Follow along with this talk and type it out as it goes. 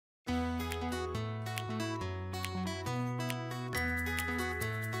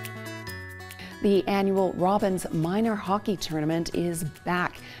The annual Robins Minor Hockey Tournament is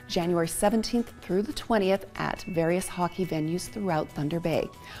back January 17th through the 20th at various hockey venues throughout Thunder Bay.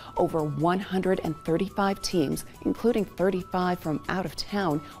 Over 135 teams, including 35 from out of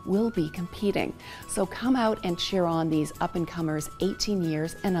town, will be competing. So come out and cheer on these up-and-comers 18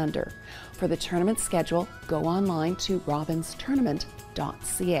 years and under. For the tournament schedule, go online to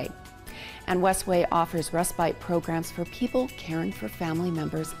robinstournament.ca. And Westway offers respite programs for people caring for family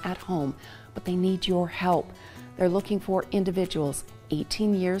members at home, but they need your help. They're looking for individuals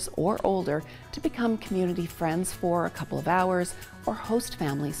 18 years or older to become community friends for a couple of hours or host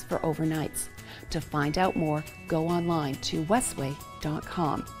families for overnights. To find out more, go online to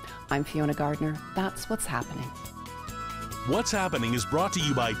westway.com. I'm Fiona Gardner. That's what's happening. What's Happening is brought to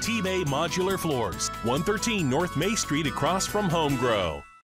you by T-Bay Modular Floors, 113 North May Street across from Home Grow.